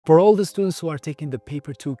For all the students who are taking the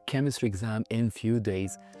paper 2 chemistry exam in few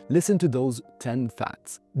days, listen to those 10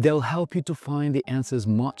 facts. They'll help you to find the answers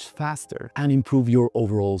much faster and improve your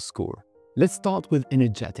overall score. Let's start with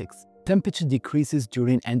energetics. Temperature decreases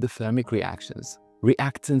during endothermic reactions.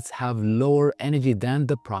 Reactants have lower energy than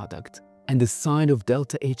the product, and the sign of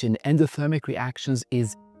delta H in endothermic reactions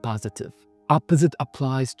is positive. Opposite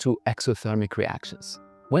applies to exothermic reactions.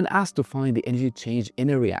 When asked to find the energy change in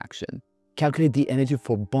a reaction, calculate the energy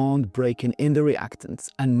for bond breaking in the reactants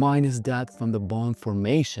and minus that from the bond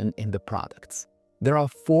formation in the products. There are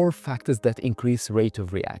 4 factors that increase rate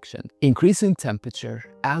of reaction: increase in temperature,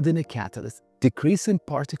 adding a catalyst, decrease in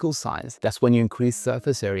particle size, that's when you increase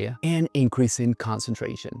surface area, and increase in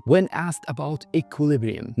concentration. When asked about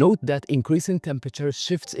equilibrium, note that increase in temperature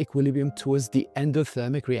shifts equilibrium towards the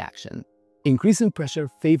endothermic reaction. Increase in pressure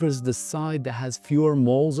favors the side that has fewer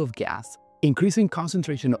moles of gas. Increasing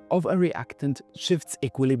concentration of a reactant shifts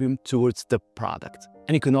equilibrium towards the product.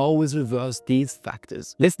 And you can always reverse these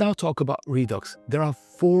factors. Let's now talk about redox. There are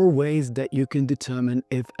 4 ways that you can determine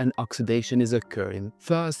if an oxidation is occurring.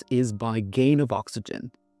 First is by gain of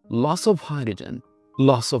oxygen, loss of hydrogen,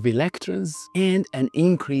 loss of electrons, and an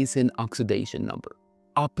increase in oxidation number.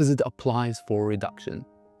 Opposite applies for reduction.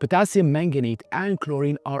 Potassium manganate and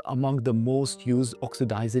chlorine are among the most used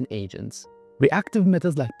oxidizing agents. Reactive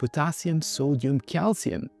metals like potassium, sodium,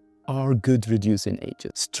 calcium are good reducing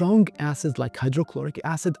agents. Strong acids like hydrochloric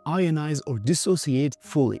acid ionize or dissociate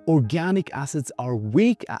fully. Organic acids are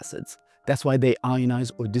weak acids. That's why they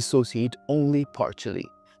ionize or dissociate only partially.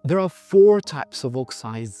 There are 4 types of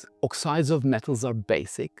oxides. Oxides of metals are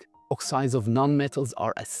basic. Oxides of nonmetals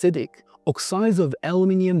are acidic. Oxides of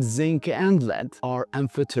aluminium, zinc, and lead are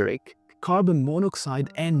amphoteric. Carbon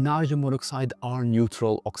monoxide and nitrogen monoxide are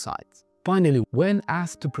neutral oxides. Finally, when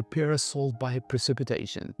asked to prepare a salt by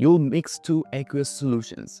precipitation, you'll mix 2 aqueous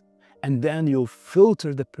solutions, and then you'll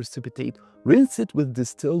filter the precipitate, rinse it with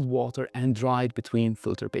distilled water, and dry it between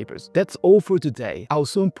filter papers. That's all for today. I'll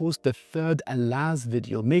soon post the 3rd and last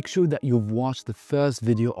video. Make sure that you've watched the first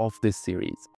video of this series.